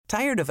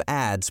Tired of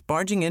ads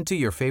barging into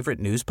your favorite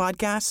news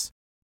podcasts?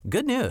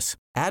 Good news.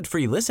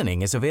 Ad-free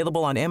listening is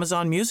available on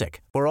Amazon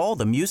Music for all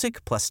the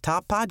music plus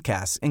top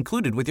podcasts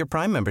included with your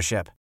Prime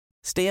membership.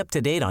 Stay up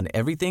to date on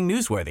everything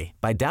newsworthy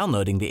by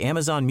downloading the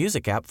Amazon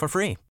Music app for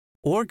free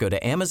or go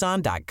to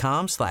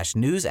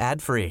amazon.com/news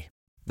ad free.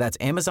 That's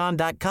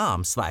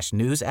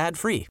amazon.com/news ad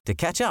free to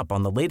catch up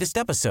on the latest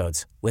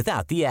episodes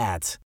without the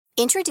ads.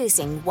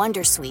 Introducing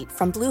Wondersuite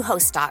from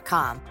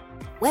Bluehost.com.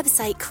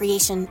 Website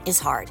creation is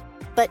hard,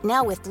 but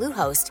now with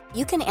Bluehost,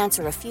 you can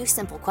answer a few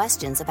simple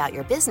questions about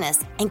your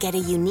business and get a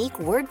unique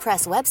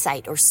WordPress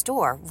website or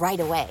store right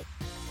away.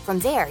 From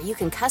there, you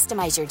can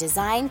customize your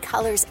design,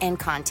 colors, and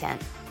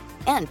content.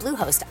 And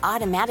Bluehost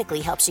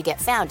automatically helps you get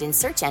found in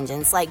search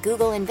engines like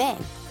Google and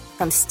Bing.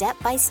 From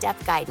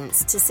step-by-step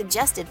guidance to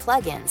suggested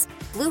plugins,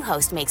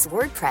 Bluehost makes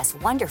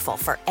WordPress wonderful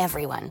for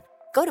everyone.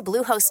 Go to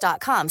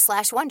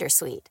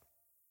bluehost.com/wondersuite.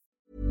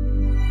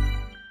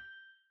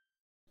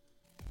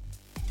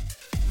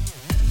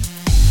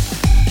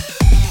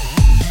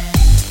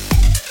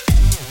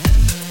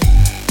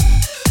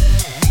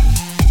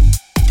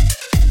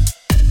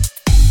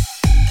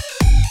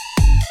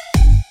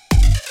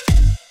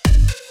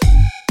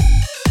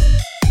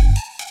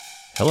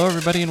 Hello,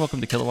 everybody, and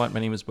welcome to Kilowatt. My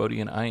name is Bodie,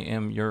 and I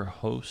am your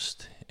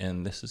host.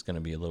 And this is going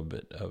to be a little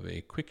bit of a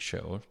quick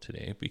show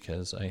today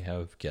because I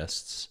have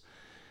guests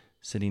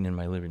sitting in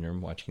my living room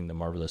watching The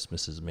Marvelous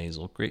Mrs.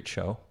 Maisel. Great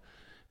show,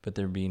 but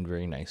they're being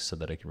very nice so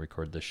that I can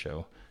record this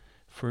show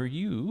for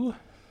you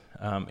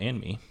and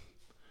me.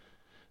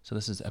 So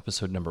this is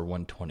episode number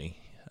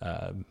 120.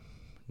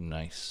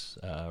 Nice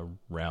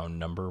round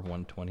number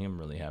 120. I'm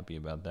really happy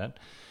about that.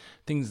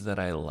 Things that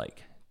I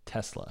like.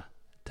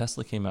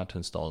 Tesla came out to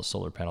install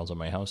solar panels on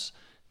my house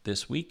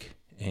this week,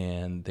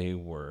 and they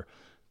were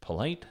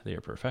polite, they were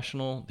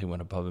professional, they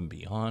went above and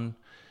beyond,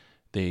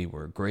 they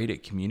were great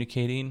at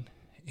communicating,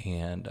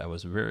 and I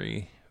was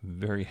very,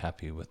 very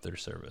happy with their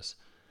service.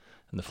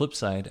 On the flip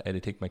side, I had to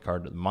take my car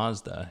to the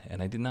Mazda,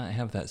 and I did not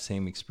have that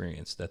same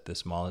experience that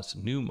this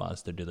new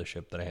Mazda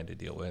dealership that I had to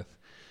deal with.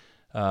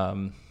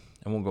 I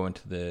won't go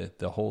into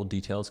the whole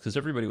details because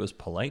everybody was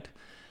polite,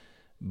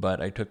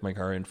 but I took my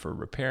car in for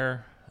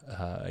repair.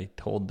 I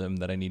told them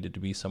that I needed to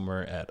be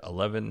somewhere at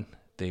 11.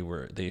 They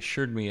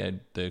assured me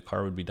the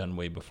car would be done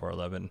way before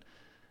 11.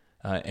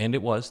 And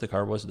the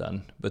car was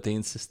done, but they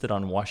insisted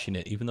on washing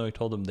it, even though I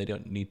told them they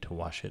don't need to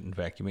wash it and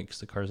vacuum it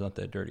because the car's not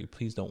that dirty.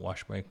 Please don't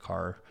wash my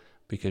car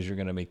because you're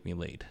going to make me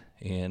late.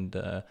 And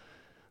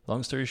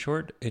long story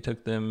short, it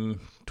took them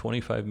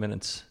 25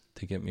 minutes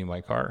to get me my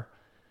car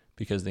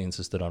because they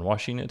insisted on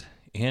washing it.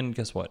 And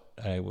guess what?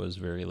 I was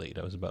very late.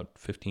 I was about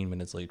 15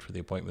 minutes late for the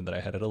appointment that I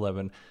had at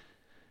 11.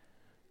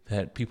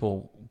 That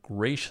people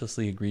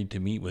graciously agreed to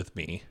meet with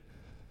me,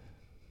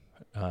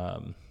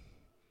 and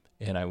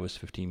I was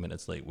 15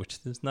 minutes late, which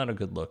is not a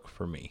good look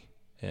for me.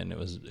 And it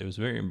was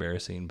very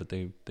embarrassing, but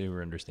they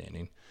were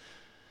understanding.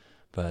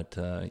 But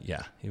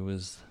yeah, it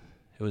was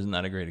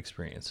not a great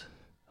experience.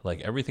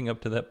 Like everything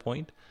up to that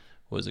point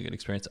was a good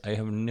experience. I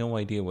have no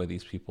idea why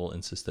these people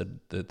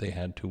insisted that they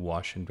had to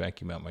wash and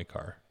vacuum out my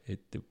car. It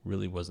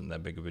really wasn't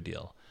that big of a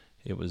deal.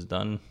 It was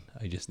done.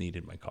 I just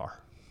needed my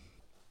car.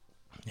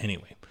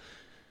 Anyway.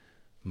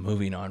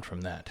 Moving on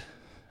from that,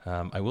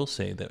 I will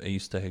say that I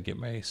used to get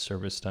my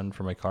service done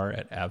for my car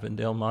at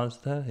Avondale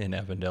Mazda in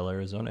Avondale,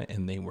 Arizona,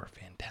 and they were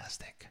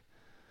fantastic.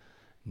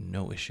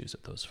 No issues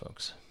with those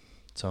folks.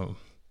 So,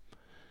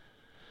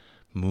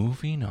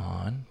 moving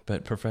on,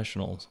 but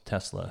professional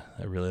Tesla,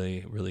 I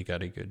really, really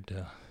got I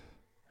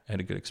had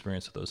a good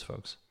experience with those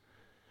folks.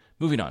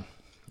 Moving on,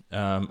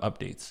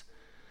 updates.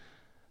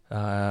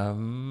 I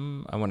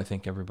want to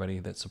thank everybody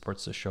that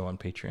supports the show on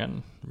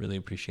Patreon. Really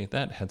appreciate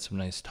that. Had some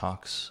nice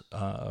talks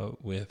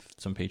with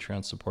some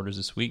Patreon supporters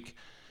this week.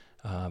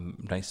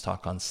 Nice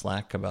talk on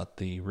Slack about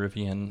the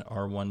Rivian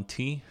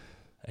R1T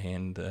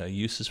and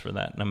uses for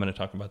that. And I'm going to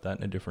talk about that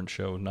in a different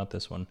show, not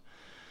this one.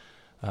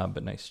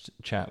 But nice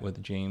chat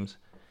with James.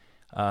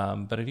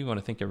 But I do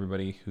want to thank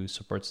everybody who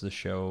supports the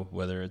show,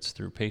 whether it's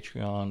through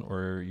Patreon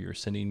or you're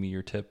sending me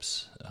your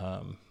tips,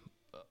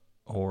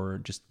 or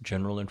just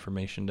general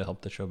information to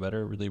help the show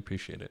better. Really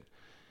appreciate it.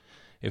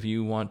 If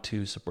you want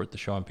to support the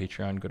show on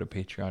Patreon, go to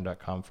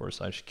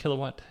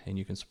patreon.com/kilowatt, and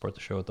you can support the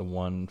show at the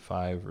 $1,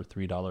 $5, or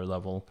 $3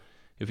 level.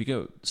 If you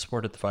go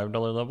support at the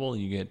 $5 level,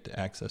 you get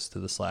access to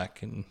the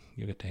Slack, and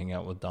you get to hang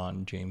out with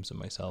Don, James, and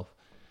myself.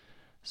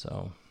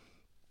 So,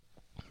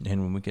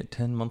 and when we get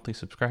 10 monthly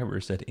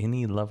subscribers at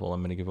any level,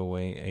 I'm going to give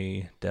away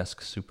a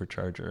desk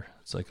supercharger.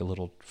 It's like a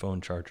little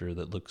phone charger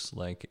that looks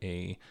like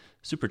a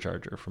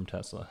supercharger from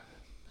Tesla.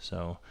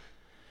 So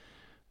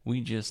we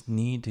just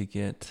need to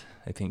get,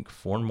 I think,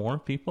 4 more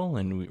people,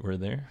 and we're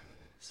there.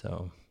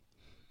 So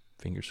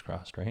fingers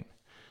crossed, right?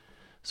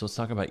 So let's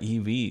talk about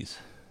EVs.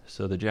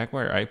 So the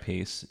Jaguar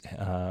I-Pace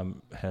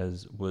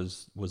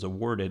was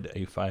awarded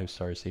a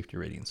 5-star safety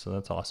rating. So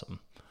that's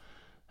awesome.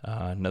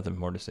 Nothing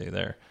more to say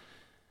there.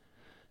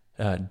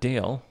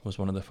 Dale was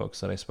one of the folks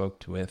that I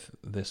spoke with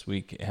this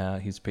week.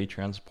 He's a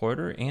Patreon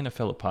supporter and a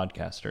fellow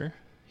podcaster.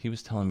 He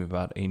was telling me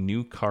about a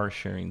new car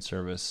sharing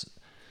service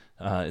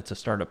It's a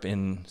startup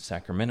in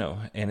Sacramento,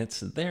 and it's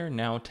there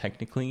now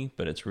technically,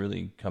 but it's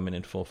really coming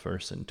in full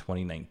force in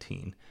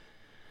 2019.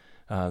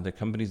 The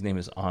company's name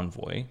is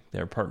Envoy.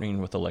 They're partnering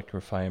with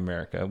Electrify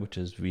America, which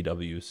is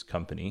VW's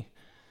company.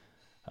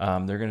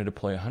 They're going to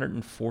deploy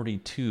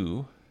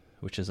 142,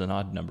 which is an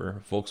odd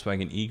number,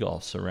 Volkswagen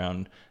e-Golfs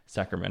around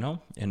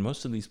Sacramento. And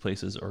most of these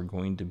places are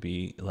going to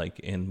be like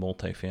in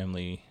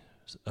multifamily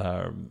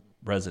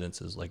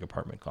residences, like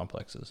apartment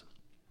complexes.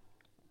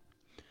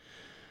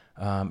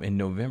 In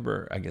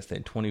November, I guess they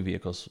had 20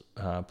 vehicles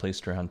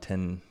placed around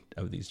 10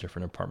 of these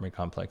different apartment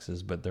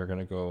complexes, but they're going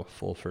to go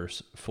full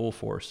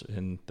force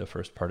in the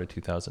first part of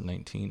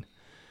 2019.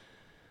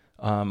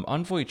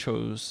 Envoy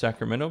chose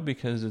Sacramento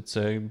because it's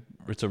a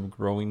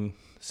growing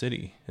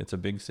city. It's a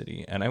big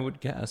city. And I would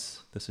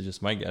guess, this is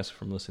just my guess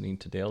from listening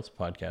to Dale's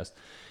podcast,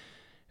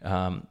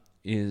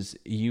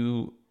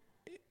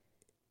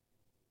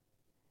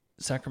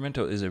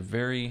 Sacramento is a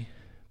very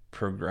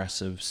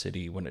progressive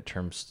city when it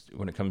comes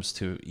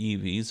to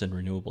EVs and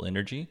renewable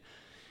energy.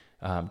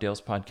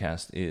 Dale's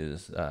podcast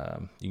is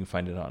you can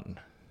find it on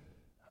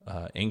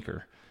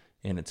Anchor,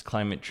 and it's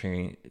climate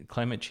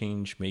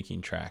change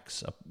making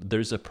tracks.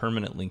 There's a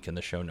permanent link in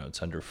the show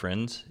notes under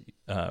friends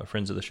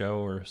of the show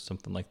or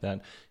something like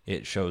that.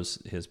 It shows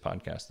his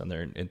podcast on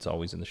there. It's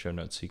always in the show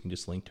notes, so you can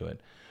just link to it.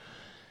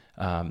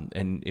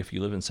 And if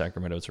you live in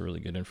Sacramento, it's a really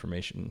good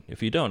information.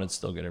 If you don't, it's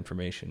still good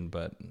information,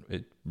 but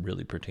it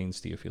really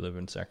pertains to you if you live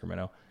in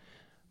Sacramento.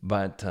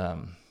 But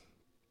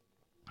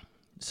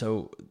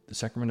so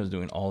Sacramento is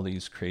doing all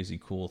these crazy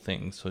cool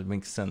things, so it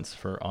makes sense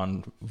for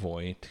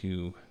Envoy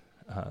to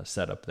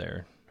set up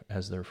there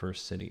as their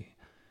first city.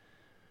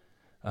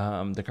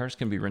 The cars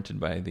can be rented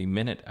by the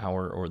minute,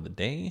 hour, or the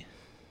day.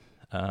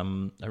 I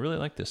really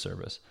like this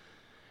service.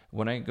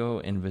 When I go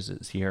and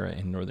visit Sierra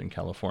in Northern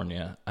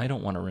California, I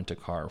don't want to rent a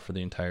car for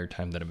the entire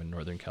time that I'm in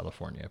Northern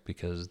California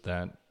because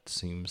that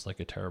seems like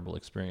a terrible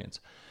experience.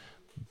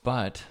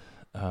 But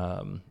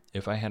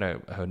if I had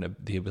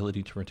the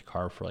ability to rent a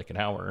car for like an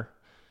hour,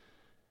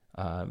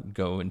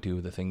 go and do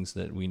the things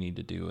that we need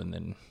to do, and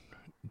then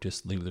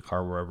just leave the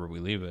car wherever we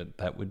leave it,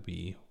 that would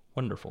be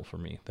wonderful for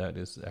me. That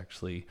is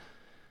actually,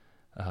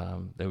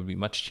 that would be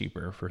much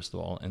cheaper, first of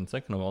all. And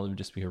second of all, it would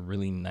just be a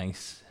really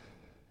nice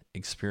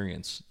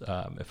experience.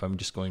 If I'm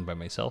just going by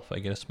myself, I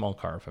get a small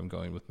car. If I'm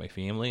going with my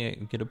family, I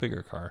get a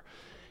bigger car.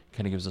 It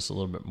kind of gives us a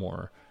little bit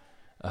more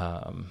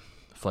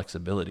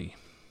flexibility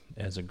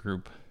as a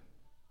group.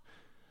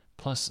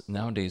 Plus,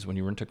 nowadays, when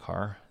you rent a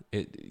car,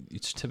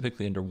 it's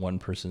typically under one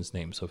person's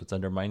name. So if it's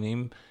under my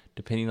name,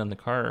 depending on the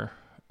car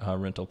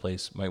rental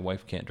place, my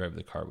wife can't drive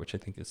the car, which I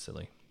think is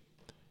silly,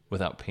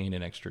 without paying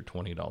an extra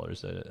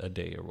 $20 a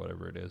day or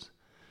whatever it is.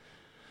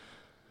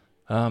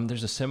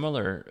 There's a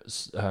similar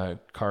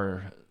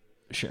car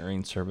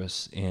sharing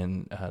service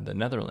in the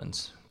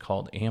Netherlands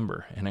called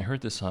Amber, and I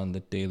heard this on the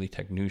Daily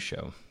Tech News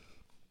Show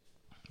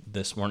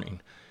this morning.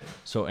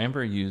 So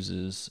Amber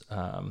uses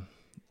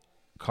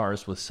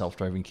cars with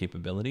self-driving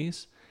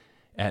capabilities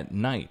at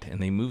night,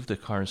 and they move the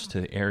cars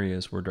to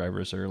areas where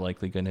drivers are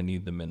likely going to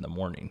need them in the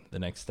morning the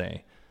next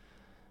day.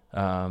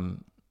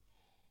 And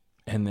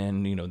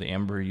then, the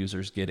Amber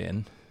users get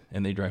in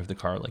and they drive the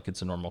car like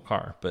it's a normal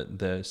car. But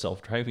the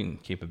self-driving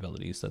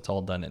capabilities, that's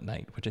all done at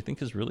night, which I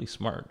think is really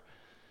smart.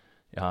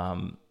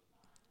 And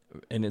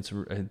it's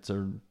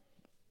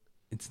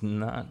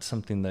not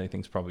something that I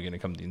think is probably going to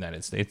come to the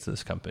United States,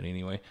 this company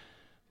anyway,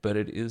 but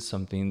it is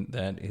something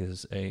that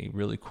is a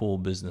really cool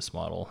business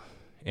model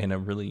and a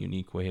really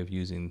unique way of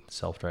using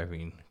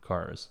self-driving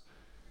cars.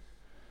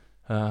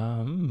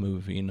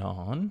 Moving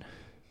on.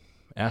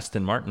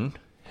 Aston Martin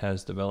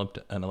has developed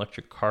an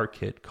electric car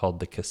kit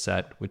called the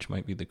Cassette, which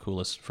might be the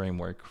coolest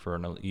framework for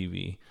an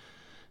EV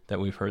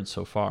that we've heard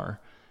so far.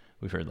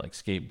 We've heard like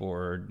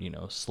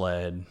skateboard,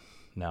 sled,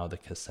 now the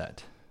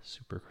Cassette.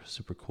 Super,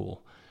 super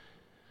cool.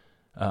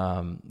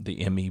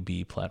 The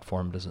MEB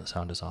platform doesn't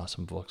sound as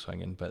awesome,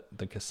 Volkswagen, but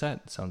the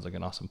Cassette sounds like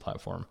an awesome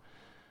platform.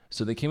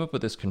 So they came up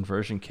with this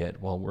conversion kit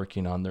while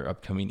working on their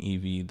upcoming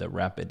EV, the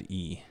Rapid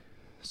E.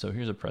 So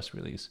here's a press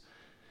release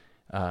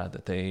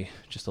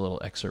just a little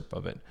excerpt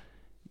of it.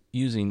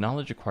 Using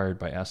knowledge acquired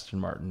by Aston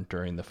Martin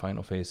during the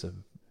final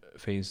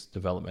phase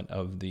development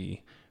of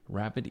the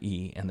Rapid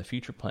E and the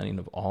future planning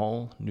of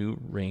all new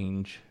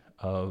range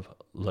of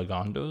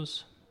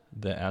Lagondos,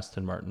 the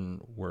Aston Martin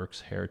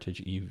Works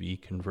Heritage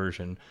EV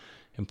conversion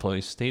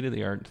employs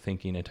state-of-the-art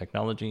thinking and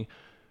technology.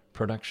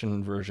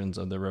 Production versions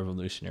of the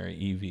revolutionary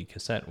EV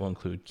Cassette will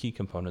include key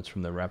components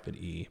from the Rapid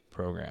E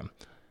program.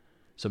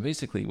 So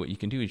basically what you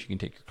can do is you can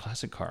take your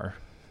classic car,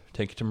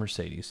 take it to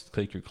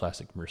your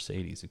classic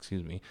Mercedes,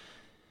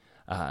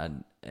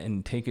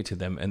 and take it to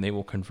them, and they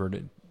will convert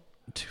it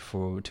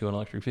to an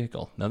electric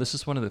vehicle. Now, this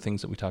is one of the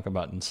things that we talk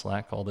about in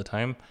Slack all the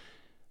time.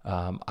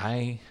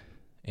 I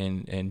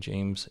and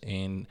James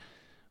and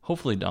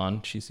hopefully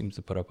Dawn, she seems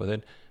to put up with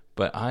it,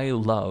 but I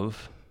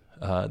love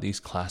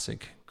these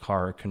classic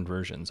car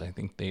conversions. I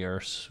think they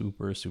are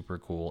super, super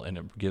cool, and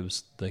it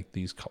gives like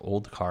these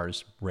old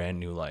cars brand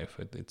new life.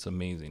 It's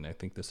amazing. I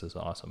think this is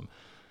awesome.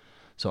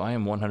 So I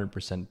am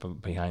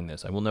 100% behind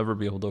this. I will never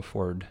be able to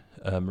afford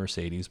a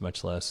Mercedes,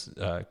 much less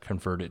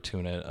convert it to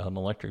an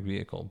electric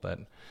vehicle, but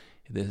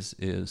this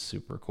is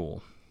super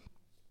cool.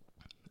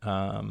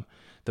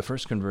 The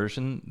first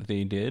conversion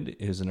they did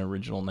is an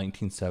original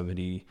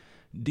 1970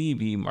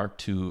 DB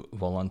Mark II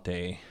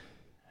Volante,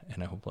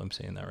 and I hope I'm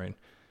saying that right.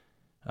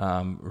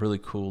 Really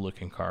cool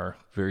looking car,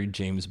 very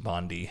James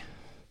Bondy.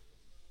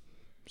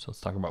 So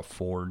let's talk about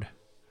Ford.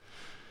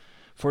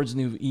 Ford's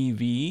new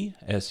EV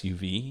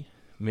SUV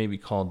may be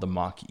called the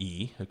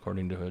Mach-E,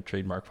 according to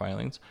trademark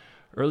filings.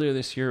 Earlier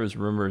this year, it was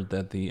rumored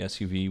that the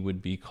SUV would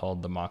be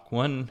called the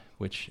Mach-1,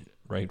 which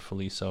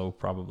rightfully so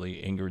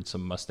probably angered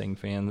some Mustang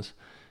fans,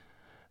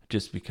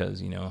 just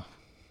because,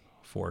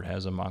 Ford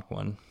has a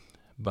Mach-1.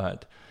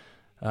 But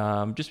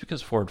just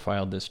because Ford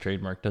filed this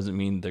trademark doesn't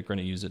mean they're going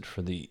to use it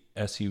for the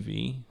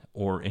SUV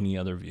or any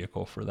other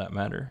vehicle for that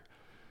matter.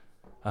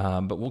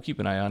 But we'll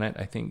keep an eye on it.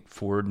 I think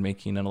Ford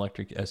making an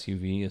electric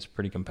SUV is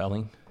pretty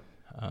compelling.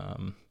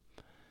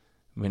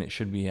 It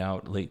should be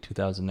out late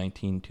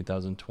 2019,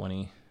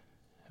 2020.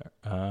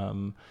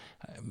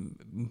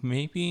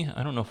 Maybe,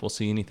 I don't know if we'll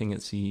see anything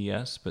at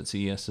CES, but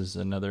CES is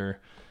another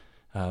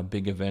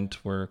big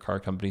event where car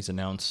companies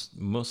announce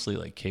mostly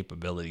like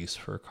capabilities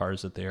for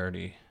cars that they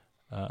already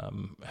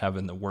have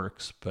in the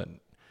works, but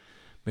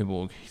maybe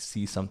we'll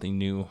see something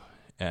new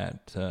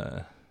at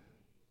the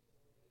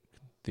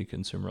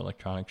Consumer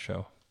Electronics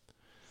Show.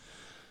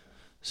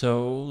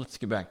 So let's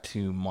get back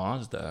to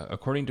Mazda.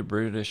 According to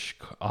British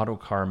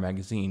Autocar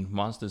magazine,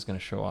 Mazda is going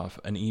to show off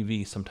an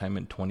EV sometime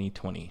in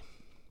 2020.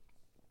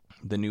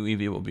 The new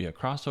EV will be a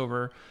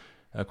crossover.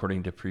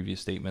 According to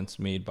previous statements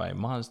made by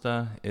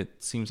Mazda,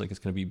 it seems like it's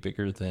going to be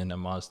bigger than a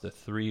Mazda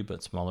 3,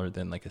 but smaller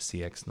than like a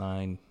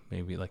CX-9,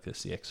 maybe like the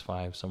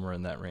CX-5, somewhere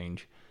in that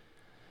range.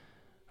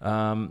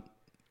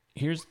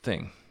 Here's the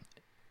thing,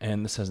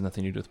 and this has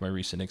nothing to do with my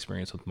recent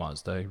experience with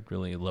Mazda. I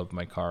really loved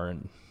my car,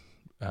 and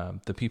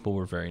the people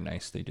were very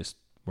nice. They just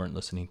weren't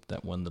listening to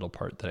that one little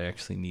part that I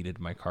actually needed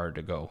my car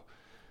to go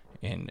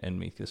and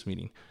make this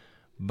meeting.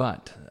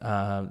 But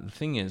the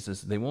thing is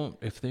they won't,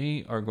 if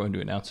they are going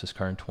to announce this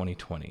car in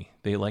 2020,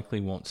 they likely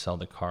won't sell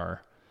the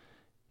car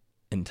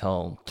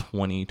until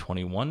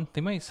 2021.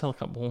 They might sell a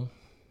couple,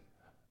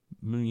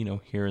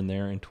 here and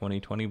there in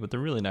 2020, but they're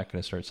really not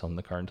going to start selling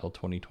the car until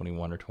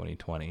 2021 or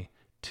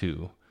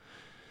 2022.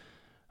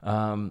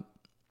 And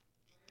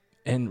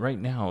right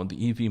now,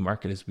 the EV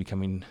market is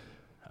becoming,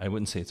 I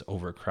wouldn't say it's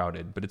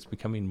overcrowded, but it's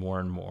becoming more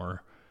and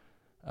more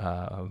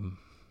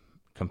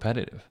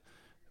competitive,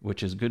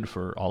 which is good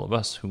for all of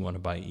us who want to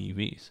buy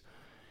EVs.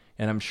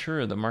 And I'm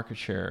sure the market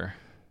share,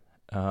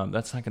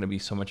 that's not going to be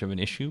so much of an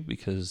issue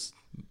because,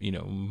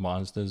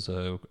 Mazda's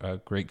a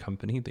great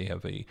company.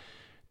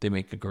 They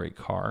make a great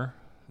car.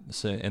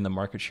 So, and the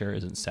market share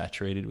isn't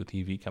saturated with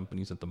EV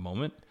companies at the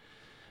moment.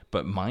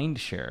 But mind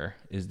share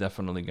is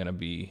definitely going to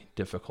be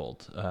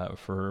difficult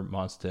for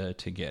Mazda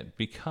to get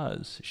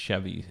because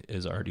Chevy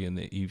is already in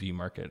the EV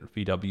market.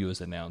 VW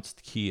has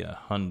announced, Kia,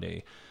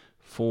 Hyundai,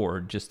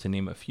 Ford, just to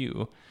name a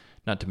few.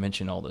 Not to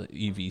mention all the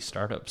EV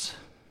startups,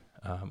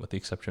 with the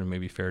exception of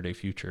maybe Faraday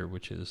Future,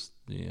 which is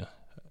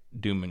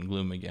doom and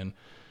gloom again.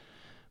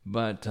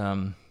 But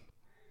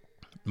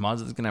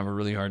Mazda's going to have a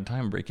really hard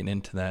time breaking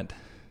into that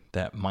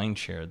mind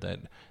share,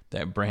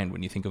 that brand.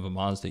 When you think of a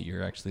Mazda,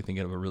 you're actually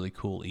thinking of a really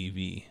cool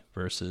EV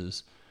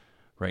versus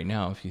right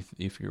now,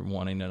 if you're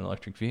wanting an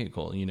electric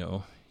vehicle, you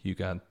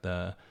got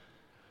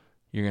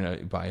you're going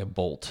to buy a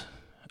Bolt.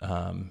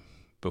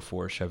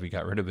 Before Chevy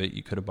got rid of it,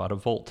 you could have bought a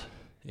Volt.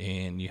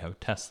 And you have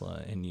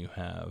Tesla, and you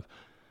have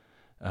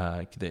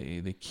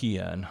the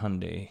Kia and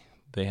Hyundai.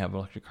 They have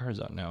electric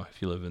cars out now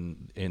if you live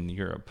in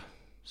Europe.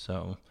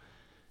 So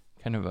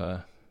kind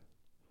of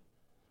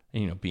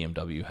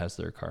BMW has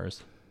their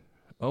cars.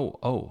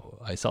 Oh,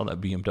 I saw that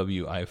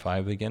BMW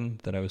i5 again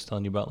that I was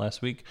telling you about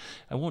last week.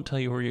 I won't tell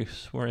you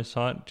where I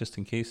saw it, just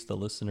in case the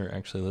listener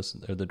actually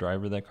listens, or the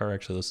driver of that car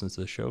actually listens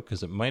to the show,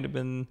 because it might have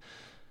been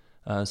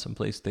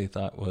someplace they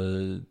thought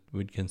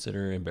would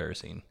consider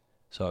embarrassing.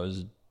 So I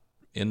was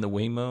in the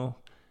Waymo,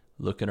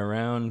 looking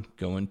around,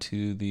 going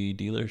to the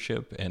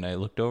dealership, and I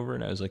looked over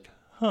and I was like,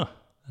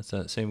 that's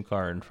that same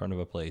car in front of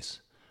a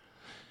place.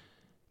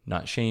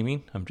 Not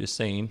shaming, I'm just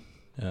saying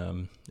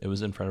it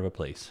was in front of a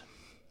place.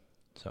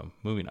 So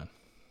moving on.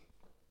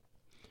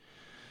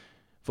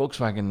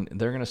 Volkswagen,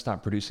 they're going to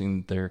stop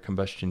producing their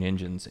combustion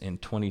engines in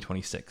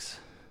 2026.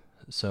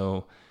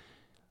 So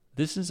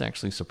this is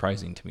actually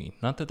surprising to me.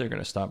 Not that they're going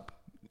to stop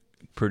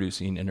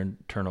producing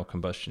internal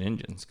combustion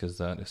engines, because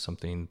that is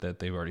something that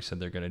they've already said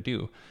they're going to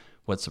do.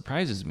 What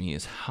surprises me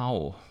is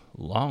how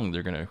long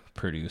they're going to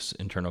produce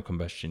internal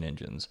combustion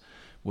engines.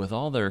 With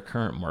all their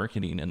current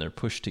marketing and their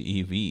push to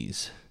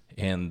EVs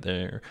and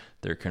their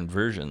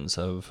conversions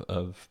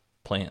of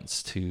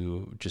plants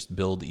to just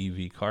build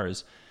EV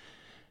cars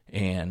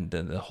and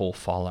the whole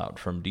fallout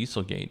from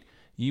Dieselgate,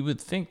 you would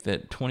think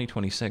that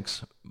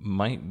 2026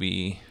 might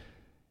be,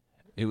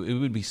 it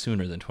would be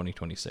sooner than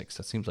 2026.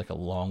 That seems like a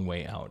long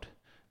way out.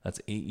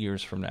 That's 8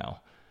 years from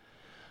now.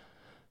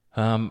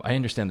 I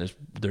understand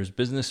there's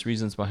business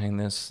reasons behind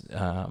this,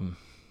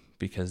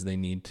 because they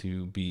need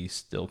to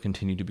still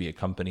continue to be a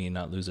company and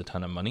not lose a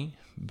ton of money.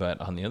 But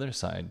on the other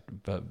side,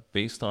 but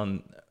based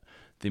on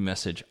the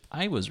message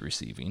I was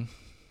receiving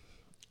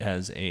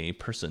as a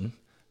person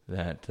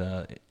that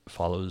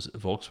follows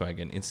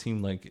Volkswagen, it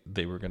seemed like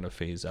they were going to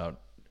phase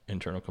out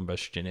internal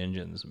combustion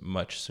engines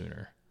much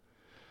sooner.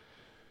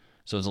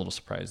 So I was a little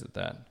surprised at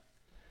that.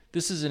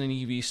 This isn't an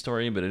EV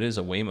story, but it is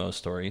a Waymo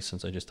story,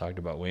 since I just talked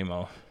about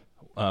Waymo.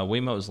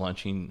 Waymo is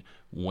launching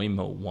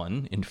Waymo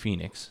One in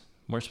Phoenix.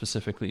 More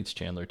specifically, it's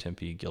Chandler,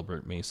 Tempe,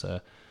 Gilbert,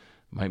 Mesa.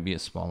 Might be a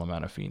small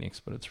amount of Phoenix,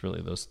 but it's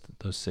really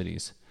those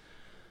cities.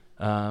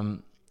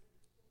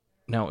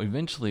 Now,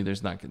 eventually,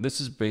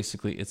 this is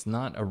basically, it's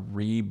not a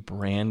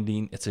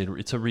rebranding. It's a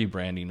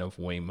rebranding of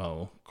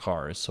Waymo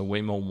cars. So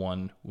Waymo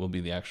One will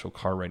be the actual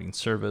car riding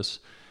service.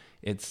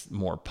 It's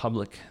more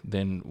public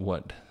than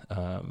what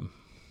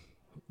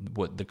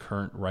the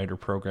current rider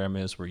program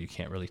is, where you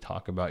can't really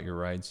talk about your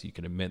rides. You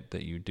can admit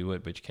that you do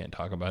it, but you can't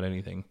talk about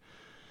anything.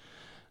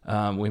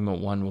 Waymo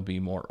One will be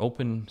more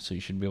open, so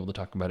you should be able to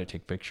talk about it,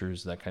 take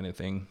pictures, that kind of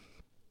thing.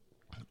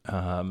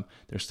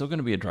 There's still going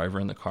to be a driver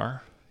in the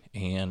car,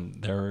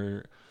 and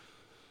there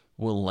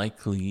will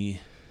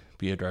likely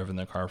be a driver in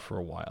the car for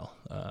a while,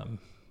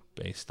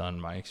 based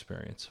on my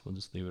experience. We'll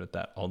just leave it at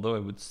that. Although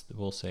I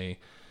will say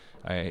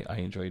I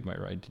enjoyed my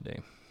ride today.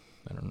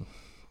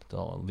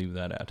 I'll leave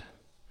that at.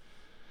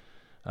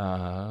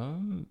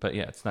 But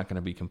yeah, it's not going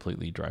to be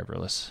completely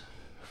driverless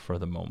for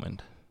the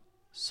moment.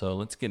 So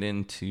let's get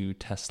into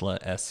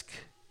Tesla-esque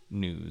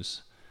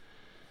news.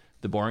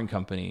 The Boring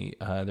Company,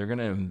 they're going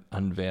to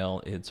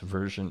unveil its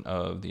version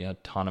of the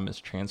autonomous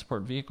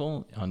transport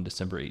vehicle on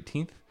December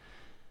 18th.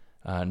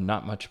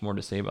 Not much more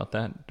to say about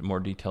that.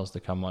 More details to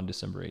come on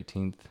December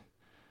 18th.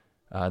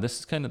 This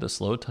is kind of the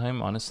slow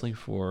time, honestly,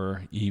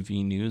 for EV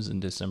news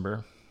in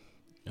December.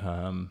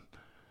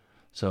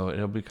 So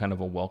it'll be kind of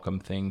a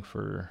welcome thing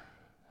to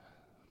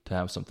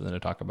have something to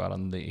talk about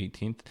on the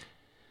 18th.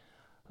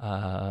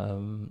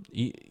 Elon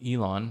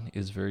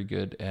is very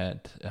good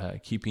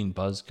at keeping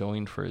buzz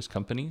going for his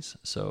companies.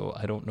 So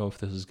I don't know if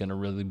this is going to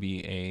really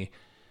be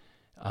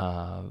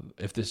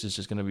if this is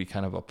just going to be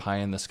kind of a pie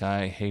in the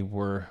sky. Hey,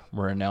 we're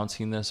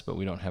announcing this, but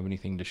we don't have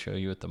anything to show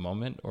you at the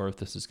moment. Or if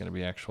this is going to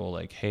be actual,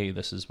 like, hey,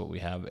 this is what we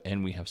have,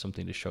 and we have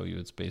something to show you.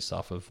 It's based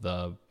off of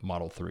the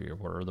Model 3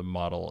 or the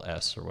Model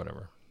S or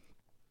whatever.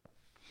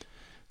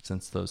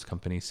 Since those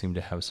companies seem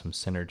to have some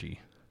synergy.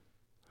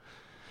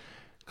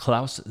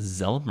 Klaus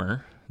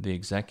Zellmer, the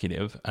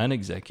an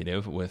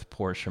executive with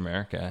Porsche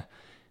America,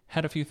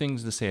 had a few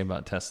things to say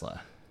about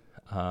Tesla.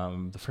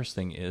 The first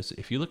thing is,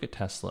 if you look at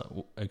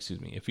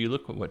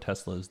what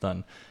Tesla has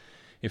done,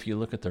 if you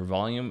look at their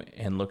volume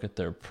and look at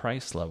their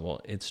price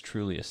level, it's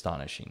truly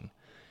astonishing.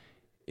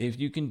 If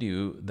you can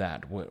do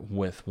that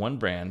with one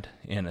brand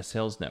and a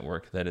sales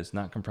network that is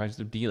not comprised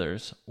of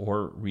dealers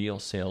or a real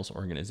sales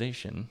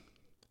organization,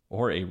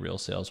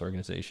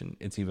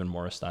 it's even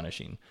more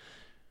astonishing.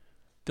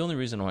 The only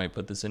reason why I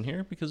put this in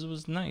here, because it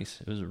was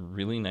nice. It was a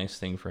really nice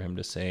thing for him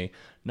to say.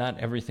 Not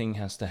everything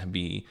has to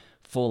be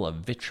full of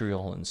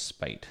vitriol and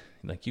spite.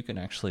 Like, you can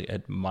actually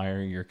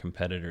admire your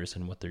competitors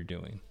and what they're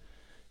doing.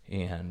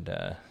 And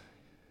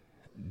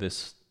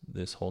this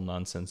whole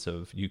nonsense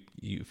of you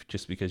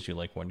just because you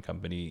like one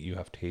company, you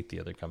have to hate the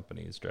other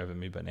company is driving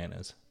me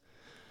bananas.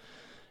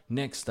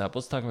 Next up,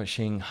 let's talk about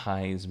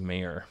Shanghai's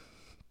mayor.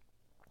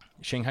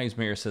 Shanghai's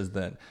mayor says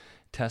that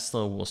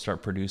Tesla will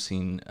start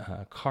producing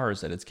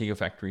cars at its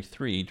Gigafactory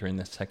 3 during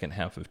the second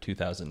half of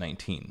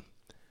 2019.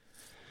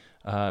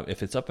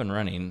 If it's up and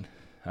running,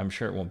 I'm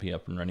sure it won't be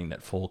up and running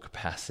at full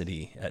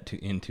capacity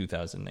in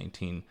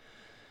 2019.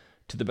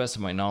 To the best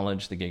of my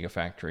knowledge, the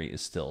Gigafactory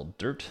is still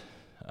dirt.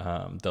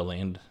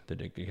 The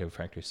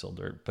Gigafactory is still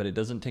dirt, but it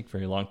doesn't take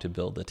very long to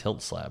build a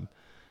tilt slab.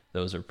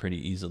 Those are pretty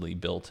easily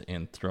built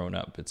and thrown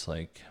up. It's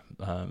like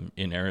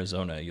in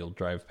Arizona, you'll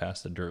drive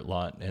past a dirt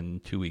lot,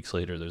 and 2 weeks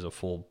later, there's a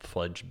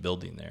full-fledged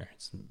building there.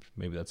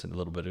 Maybe that's a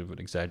little bit of an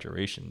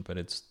exaggeration, but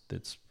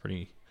it's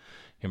pretty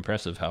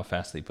impressive how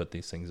fast they put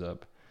these things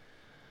up.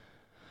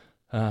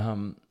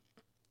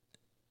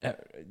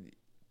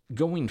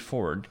 Going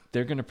forward,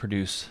 they're going to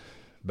produce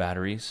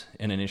batteries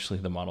and initially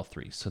the Model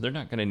 3. So they're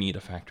not going to need a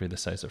factory the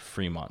size of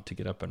Fremont to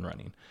get up and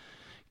running.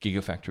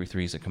 Gigafactory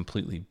 3 is a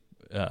completely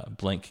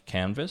blank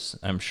canvas.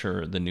 I'm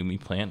sure the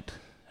NUMMI plant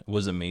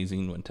was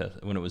amazing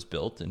when it was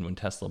built, and when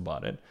Tesla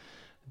bought it,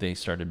 they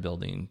started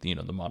building the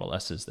Model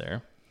S's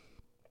there.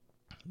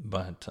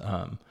 But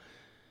and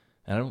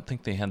I don't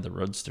think they had the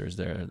Roadsters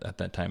there at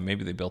that time.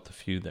 Maybe they built a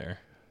few there,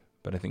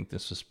 but I think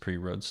this was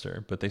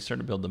pre-Roadster. But they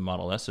started building the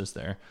Model S's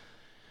there.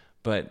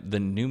 But the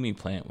NUMMI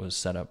plant was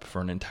set up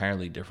for an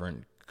entirely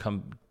different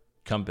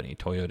company,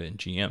 Toyota and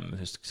GM.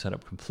 It's set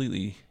up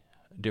completely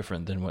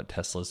different than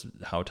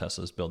how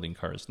Tesla's building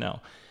cars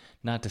now.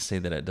 Not to say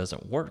that it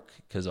doesn't work,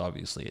 because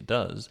obviously it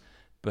does,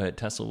 but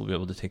Tesla will be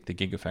able to take the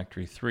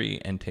Gigafactory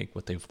 3 and take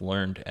what they've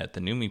learned at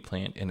the NUMMI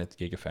plant and at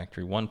the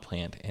Gigafactory 1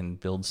 plant and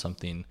build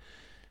something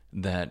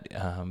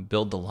that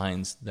build the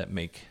lines that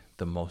make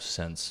the most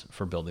sense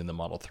for building the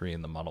Model 3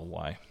 and the Model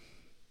Y.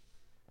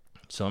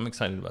 So I'm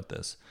excited about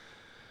this.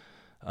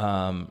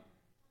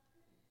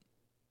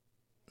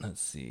 Let's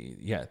see.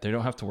 Yeah, they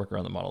don't have to work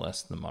around the Model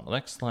S and the Model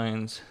X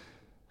lines.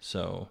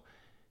 So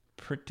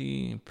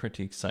pretty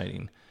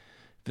exciting.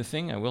 The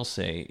thing I will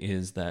say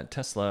is that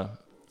Tesla,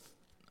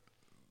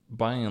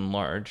 by and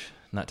large,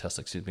 not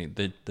Tesla, excuse me,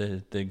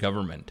 the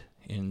government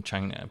in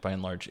China, by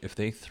and large, if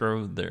they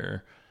throw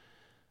their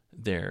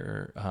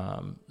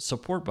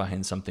support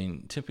behind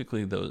something,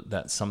 typically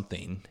that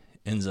something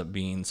ends up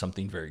being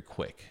something very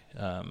quick.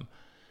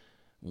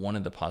 One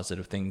of the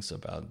positive things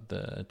about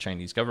the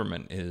Chinese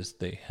government is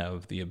they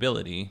have the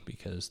ability,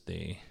 because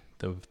the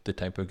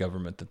type of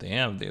government that they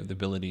have the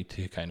ability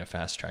to kind of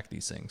fast track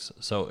these things.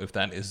 So if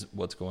that is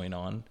what's going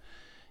on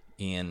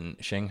in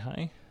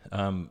Shanghai,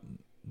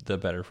 the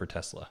better for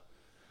Tesla.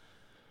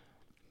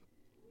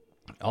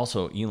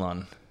 Also,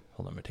 Elon,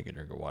 hold on, I'm going to take a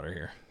drink of water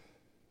here.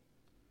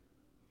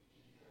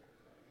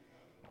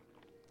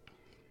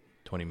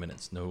 20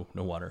 minutes, no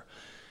water.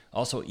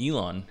 Also,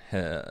 Elon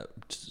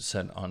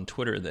said on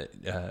Twitter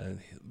that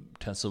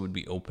Tesla would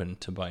be open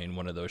to buying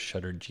one of those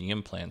shuttered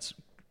GM plants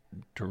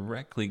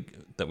directly,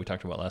 that we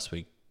talked about last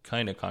week,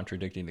 kind of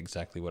contradicting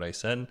exactly what I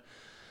said.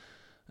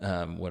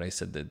 What I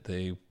said, that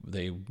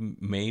they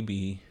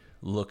maybe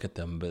look at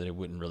them, but it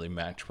wouldn't really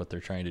match what they're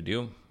trying to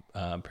do.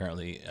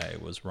 Apparently, I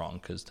was wrong,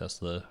 because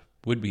Tesla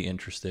would be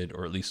interested,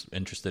 or at least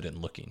interested in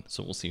looking.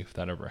 So we'll see if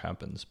that ever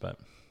happens. But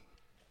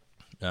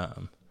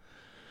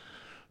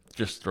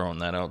just throwing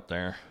that out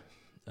there.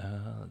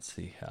 Let's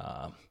see.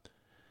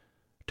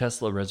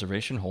 Tesla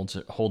reservation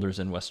holders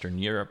in Western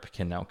Europe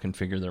can now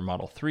configure their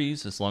Model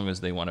 3s as long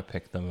as they want to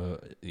pick them,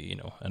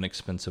 an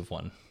expensive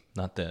one,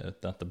 not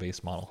the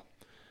base model.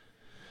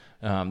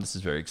 This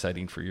is very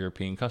exciting for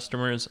European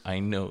customers. I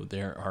know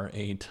there are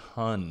a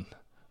ton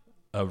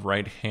of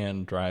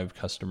right-hand drive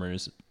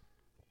customers.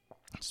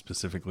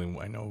 Specifically,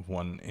 I know of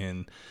one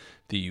in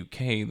the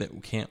UK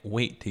that can't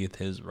wait to get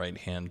his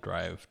right-hand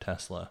drive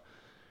Tesla.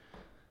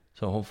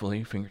 So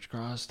hopefully, fingers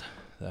crossed,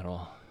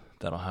 that'll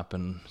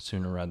happen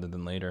sooner rather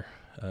than later.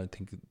 I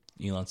think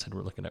Elon said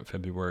we're looking at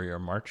February or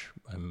March.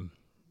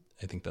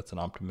 I think that's an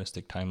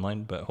optimistic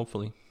timeline, but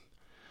hopefully.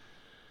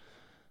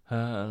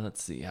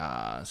 Let's see.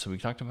 So we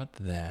talked about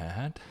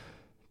that.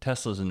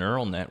 Tesla's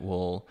neural net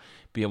will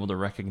be able to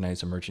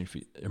recognize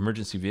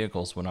emergency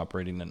vehicles when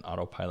operating in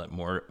autopilot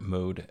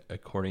mode,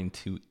 according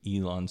to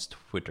Elon's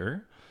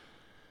Twitter.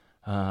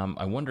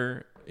 I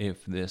wonder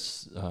if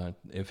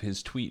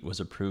his tweet was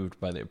approved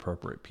by the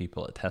appropriate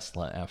people at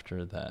Tesla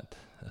after that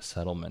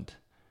settlement.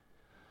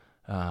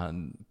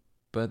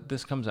 But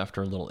this comes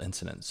after a little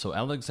incident. So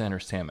Alexander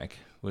Samek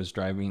was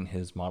driving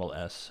his Model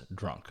S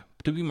drunk.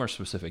 To be more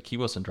specific, he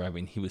wasn't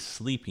driving, he was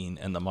sleeping,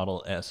 and the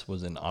Model S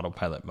was in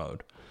autopilot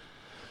mode.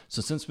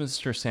 So since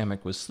Mr.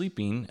 Samek was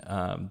sleeping,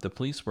 the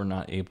police were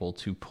not able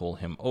to pull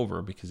him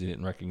over because he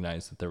didn't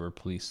recognize that there were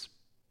police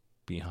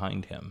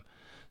behind him.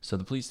 So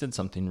the police did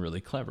something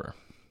really clever.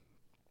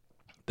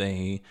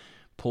 They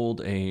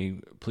pulled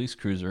a police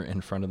cruiser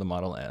in front of the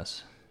Model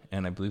S,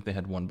 and I believe they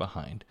had one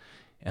behind.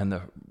 And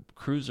the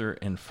cruiser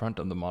in front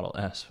of the Model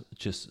S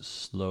just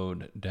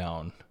slowed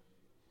down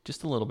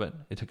just a little bit.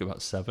 It took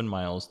about 7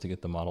 miles to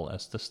get the Model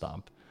S to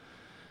stop.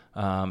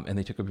 And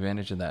they took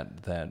advantage of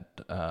that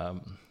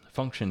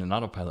function in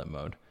autopilot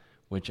mode,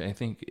 which I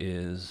think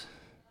is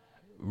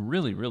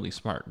really, really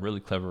smart, really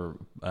clever.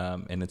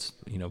 And it's,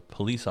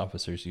 police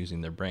officers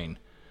using their brain.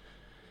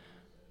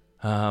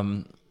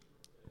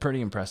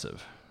 Pretty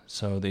impressive.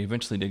 So they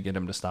eventually did get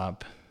him to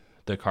stop,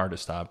 the car to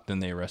stop. Then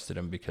they arrested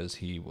him because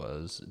he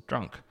was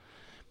drunk.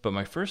 But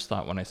my first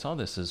thought when I saw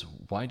this is,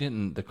 why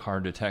didn't the car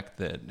detect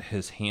that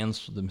his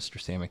hands, the Mr.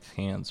 Samek's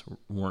hands,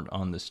 weren't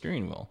on the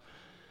steering wheel?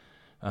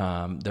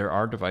 There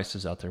are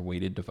devices out there,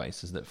 weighted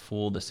devices, that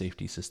fool the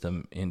safety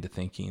system into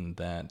thinking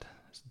that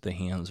the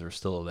hands are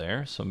still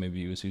there. So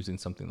maybe he was using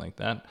something like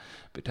that.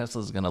 But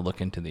Tesla's going to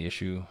look into the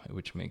issue,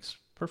 which makes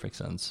perfect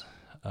sense.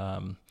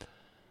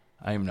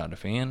 I am not a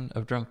fan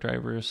of drunk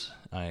drivers.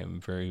 I am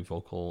very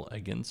vocal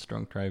against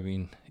drunk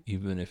driving,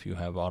 even if you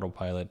have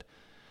autopilot.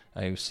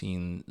 I've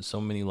seen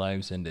so many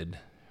lives ended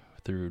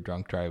through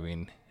drunk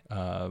driving,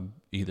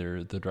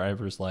 either the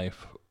driver's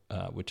life,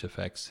 which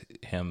affects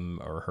him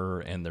or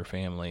her and their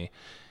family,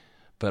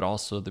 but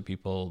also the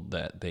people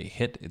that they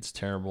hit. It's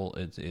terrible.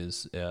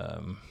 It's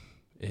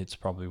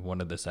probably one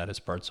of the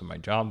saddest parts of my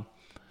job.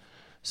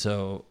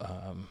 So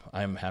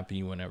I'm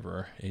happy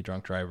whenever a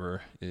drunk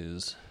driver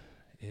is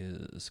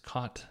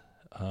caught,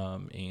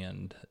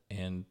 and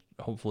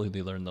hopefully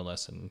they learn the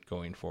lesson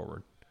going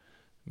forward.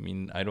 I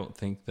mean, I don't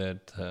think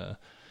that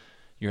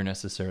you're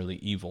necessarily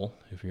evil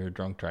if you're a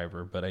drunk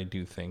driver, but I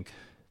do think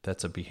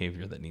that's a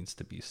behavior that needs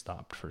to be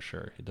stopped for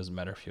sure. It doesn't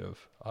matter if you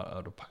have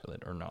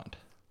autopilot or not.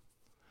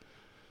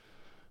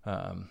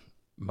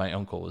 My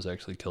uncle was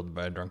actually killed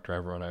by a drunk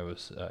driver when I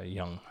was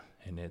young,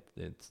 and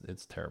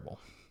it's terrible.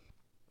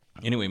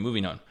 Anyway,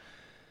 moving on.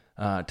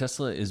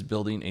 Tesla is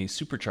building a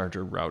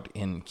supercharger route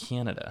in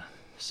Canada.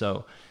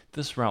 So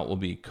this route will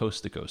be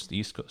coast to coast, the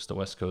East Coast, the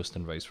West Coast,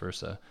 and vice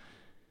versa.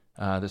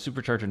 The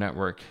supercharger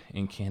network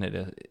in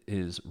Canada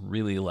is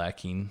really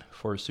lacking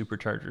for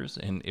superchargers.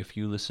 And if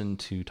you listen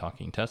to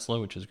Talking Tesla,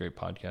 which is a great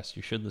podcast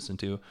you should listen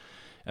to,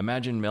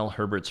 imagine Mel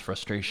Herbert's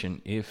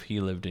frustration if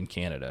he lived in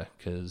Canada,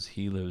 because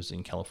he lives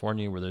in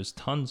California where there's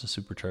tons of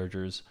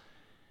superchargers,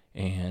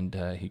 and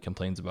he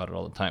complains about it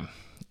all the time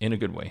in a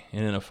good way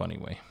and in a funny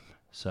way.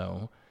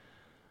 So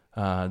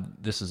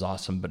this is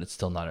awesome, but it's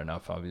still not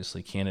enough.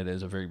 Obviously, Canada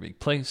is a very big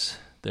place.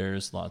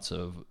 There's lots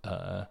of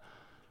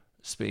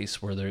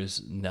space where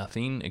there's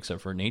nothing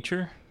except for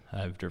nature.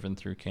 I've driven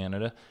through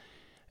Canada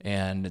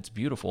and it's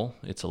beautiful.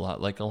 It's a lot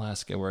like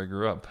Alaska where I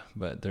grew up,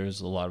 but there's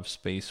a lot of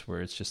space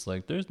where it's just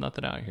like, there's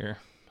nothing out here.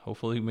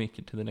 Hopefully we make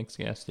it to the next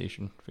gas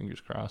station.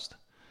 Fingers crossed.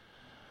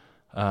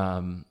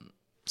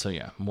 So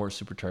yeah, more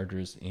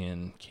superchargers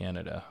in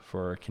Canada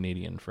for our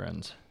Canadian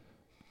friends.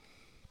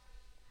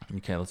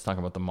 Okay, let's talk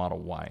about the Model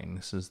Y. And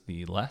this is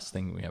the last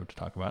thing we have to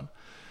talk about.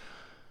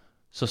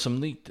 So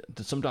some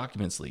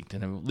documents leaked,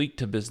 and it leaked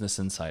to Business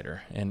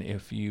Insider. And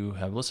if you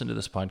have listened to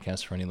this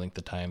podcast for any length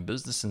of time,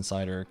 Business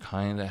Insider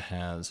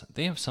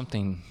they have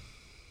something,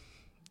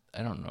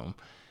 I don't know,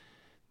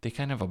 they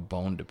kind of have a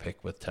bone to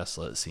pick with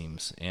Tesla, it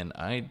seems. And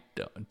I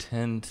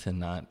tend to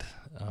not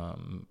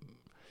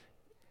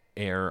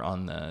err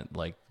on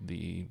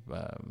the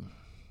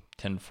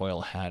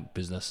tinfoil hat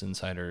Business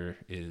Insider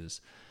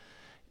is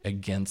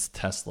against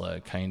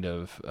Tesla kind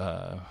of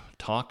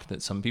talk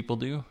that some people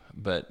do,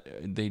 but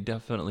they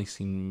definitely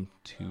seem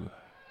to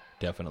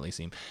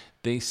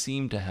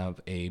have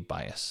a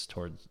bias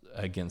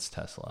against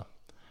Tesla.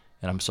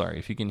 And I'm sorry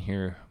if you can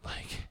hear,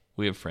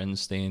 we have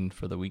friends staying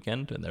for the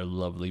weekend, and they're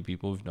lovely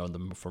people. We've known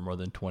them for more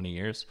than 20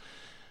 years.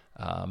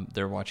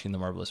 They're watching The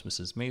Marvelous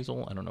Mrs.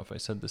 Maisel. I don't know if I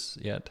said this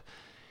yet.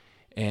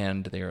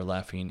 And they are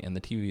laughing, and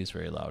the TV is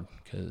very loud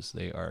because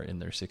they are in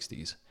their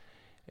 60s.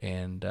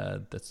 And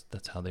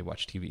that's how they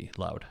watch TV,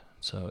 loud.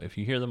 So if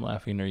you hear them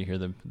laughing or you hear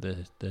the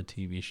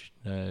TV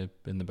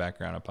in the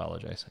background, I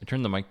apologize. I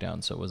turned the mic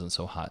down so it wasn't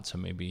so hot, so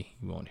maybe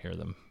you won't hear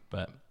them.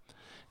 But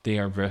they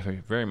are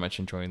very, very much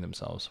enjoying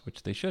themselves,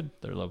 which they should.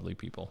 They're lovely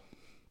people.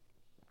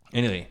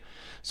 Anyway,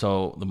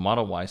 so the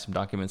Model Y, some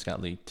documents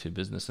got leaked to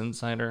Business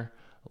Insider.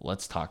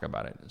 Let's talk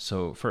about it.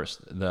 So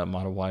first, the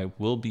Model Y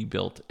will be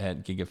built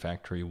at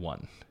Gigafactory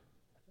 1.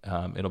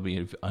 It'll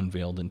be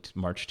unveiled in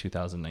March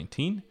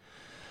 2019.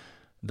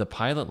 The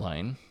pilot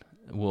line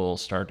will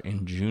start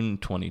in June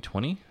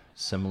 2020,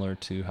 similar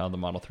to how the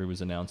Model 3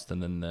 was announced,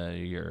 and then the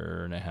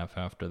year and a half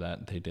after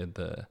that, they did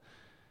the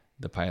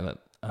pilot,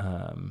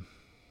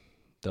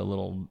 the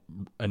little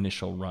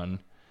initial run.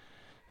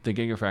 The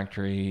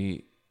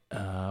Gigafactory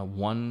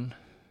 1,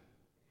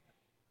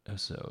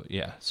 so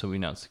we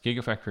announced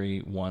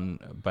Gigafactory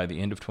 1 by the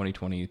end of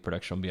 2020,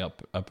 production will be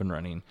up and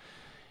running.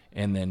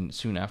 And then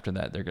soon after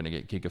that, they're going to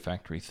get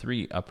Gigafactory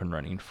 3 up and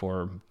running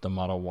for the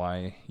Model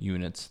Y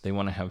units. They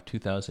want to have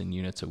 2,000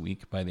 units a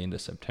week by the end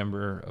of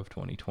September of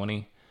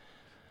 2020.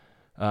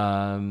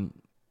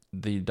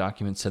 The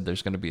document said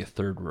there's going to be a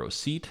third row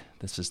seat.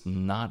 This is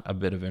not a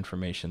bit of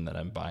information that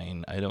I'm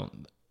buying.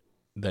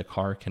 The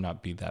car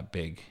cannot be that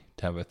big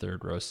to have a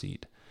third row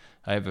seat.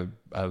 I have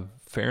a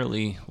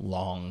fairly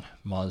long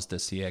Mazda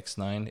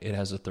CX-9. It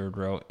has a third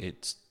row.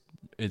 It's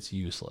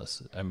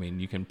useless. I mean,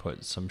 you can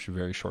put some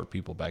very short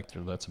people back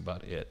there. That's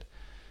about it.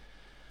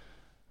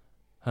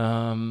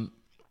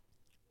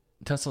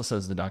 Tesla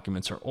says the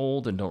documents are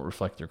old and don't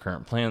reflect their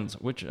current plans,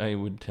 which I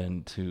would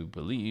tend to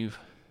believe.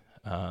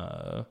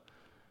 But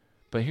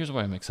here's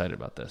why I'm excited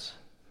about this.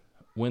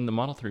 When the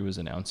Model 3 was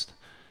announced,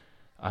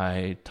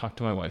 I talked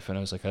to my wife and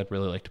I was like, I'd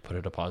really like to put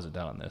a deposit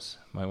down on this.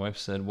 My wife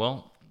said,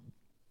 well,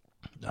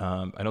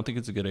 I don't think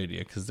it's a good idea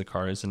because the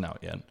car isn't out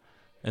yet.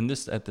 And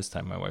at this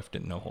time, my wife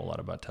didn't know a whole lot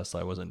about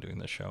Tesla. I wasn't doing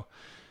this show.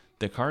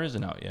 The car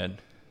isn't out yet.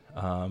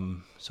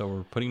 So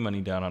we're putting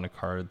money down on a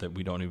car that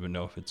we don't even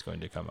know if it's going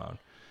to come out.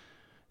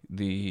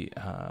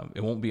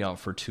 It won't be out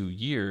for 2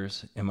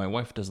 years. And my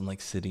wife doesn't like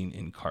sitting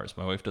in cars.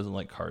 My wife doesn't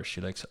like cars.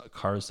 She likes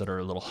cars that are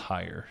a little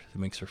higher. It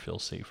makes her feel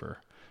safer,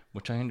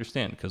 which I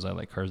understand because I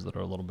like cars that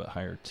are a little bit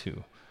higher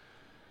too.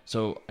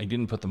 So I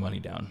didn't put the money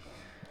down.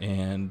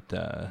 And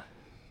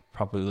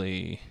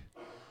probably,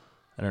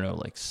 I don't know,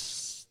 like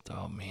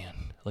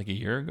a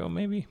year ago,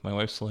 maybe. My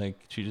wife's like,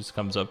 she just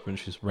comes up and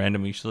she's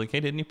randomly, she's like, hey,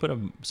 didn't you put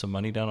some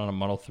money down on a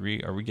Model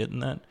 3? Are we getting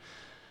that?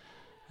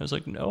 I was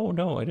like,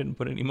 no, I didn't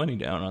put any money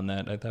down on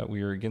that. I thought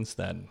we were against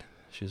that.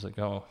 She's like,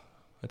 oh,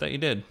 I thought you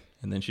did.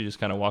 And then she just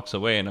kind of walks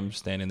away and I'm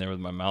just standing there with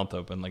my mouth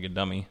open like a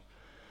dummy.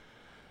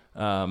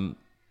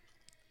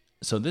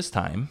 So this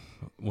time,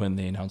 when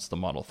they announced the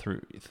Model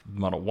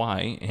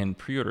Y and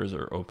pre-orders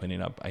are opening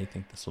up, I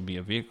think this will be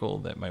a vehicle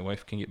that my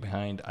wife can get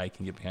behind, I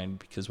can get behind,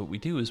 because what we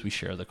do is we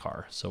share the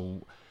car.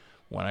 So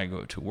when I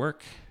go to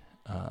work,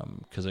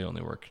 because I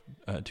only work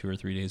 2 or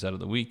 3 days out of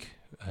the week,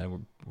 we're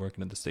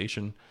working at the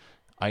station,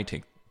 I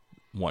take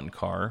one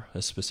car,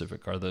 a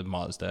specific car, the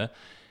Mazda,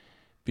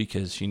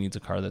 because she needs a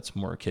car that's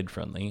more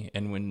kid-friendly.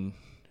 And when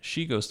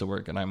she goes to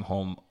work and I'm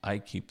home, I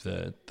keep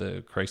the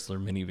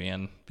Chrysler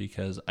minivan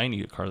because I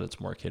need a car that's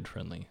more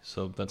kid-friendly.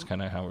 So that's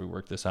kind of how we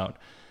work this out.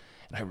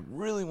 And I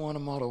really want a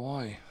Model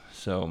Y.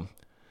 So,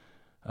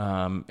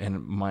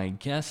 and my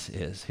guess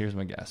is, here's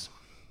my guess.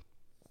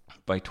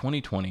 By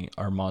 2020,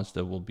 our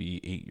Mazda will be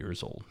 8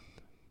 years old.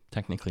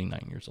 Technically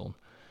 9 years old.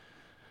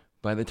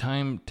 By the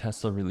time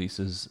Tesla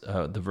releases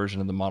the version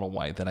of the Model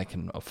Y that I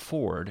can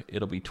afford,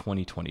 it'll be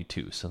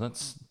 2022. So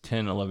that's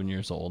 10, 11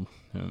 years old.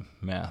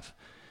 Math.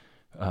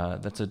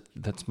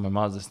 That's my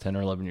Mazda's 10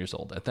 or 11 years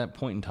old. At that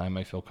point in time,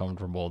 I feel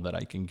comfortable that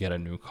I can get a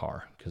new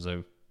car because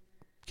I've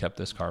kept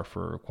this car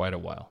for quite a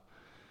while.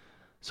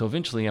 So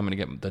eventually I'm going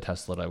to get the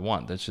Tesla that I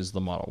want. That's just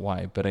the Model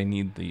Y, but I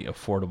need the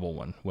affordable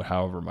one,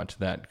 however much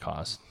that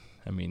costs.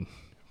 I mean,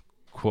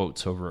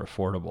 quotes over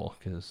affordable,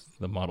 because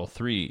the Model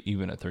 3,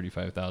 even at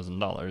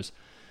 $35,000,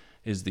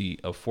 is the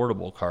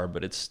affordable car,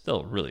 but it's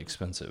still really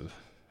expensive.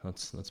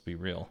 Let's be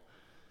real.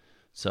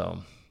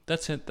 So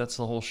that's it. That's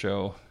the whole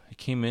show. I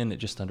came in at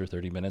just under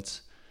 30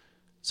 minutes.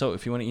 So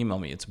if you want to email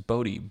me, it's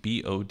Bodie,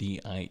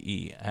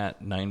 BODIE,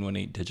 at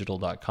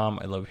 918digital.com.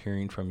 I love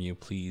hearing from you.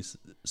 Please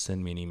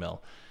send me an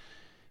email.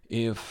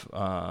 If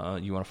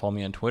you want to follow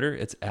me on Twitter,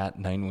 it's at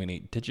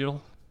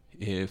 918digital.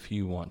 If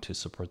you want to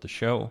support the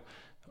show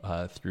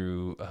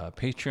through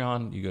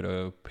Patreon, you go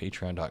to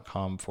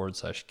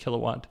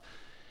patreon.com/kilowatt.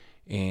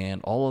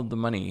 And all of the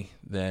money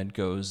that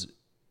goes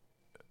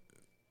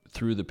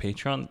through the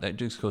Patreon, that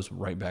just goes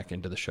right back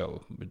into the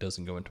show. It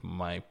doesn't go into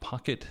my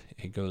pocket.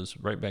 It goes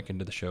right back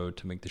into the show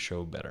to make the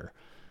show better.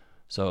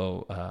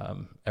 So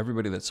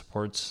everybody that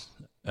supports,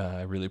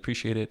 I really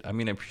appreciate it. I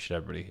mean, I appreciate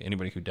everybody.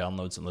 Anybody who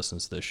downloads and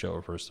listens to this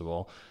show, first of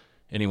all.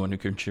 Anyone who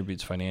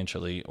contributes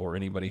financially or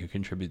anybody who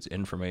contributes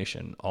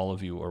information, all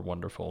of you are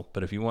wonderful.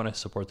 But if you want to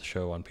support the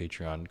show on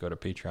Patreon, go to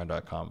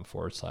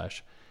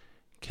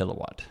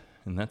patreon.com/kilowatt.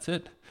 And that's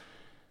it.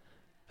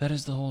 That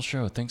is the whole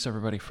show. Thanks,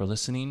 everybody, for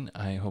listening.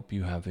 I hope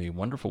you have a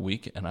wonderful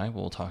week, and I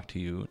will talk to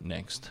you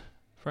next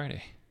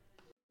Friday.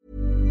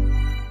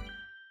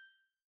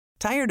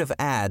 Tired of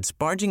ads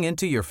barging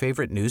into your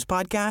favorite news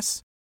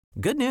podcasts?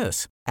 Good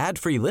news.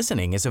 Ad-free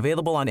listening is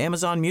available on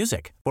Amazon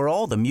Music for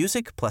all the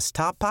music plus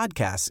top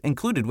podcasts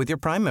included with your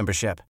Prime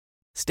membership.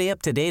 Stay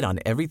up to date on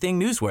everything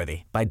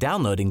newsworthy by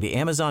downloading the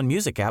Amazon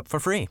Music app for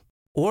free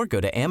or go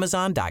to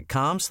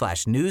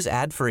amazon.com/news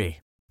ad free.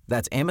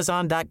 That's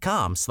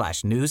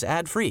amazon.com/news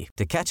ad free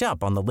to catch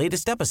up on the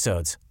latest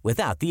episodes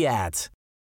without the ads.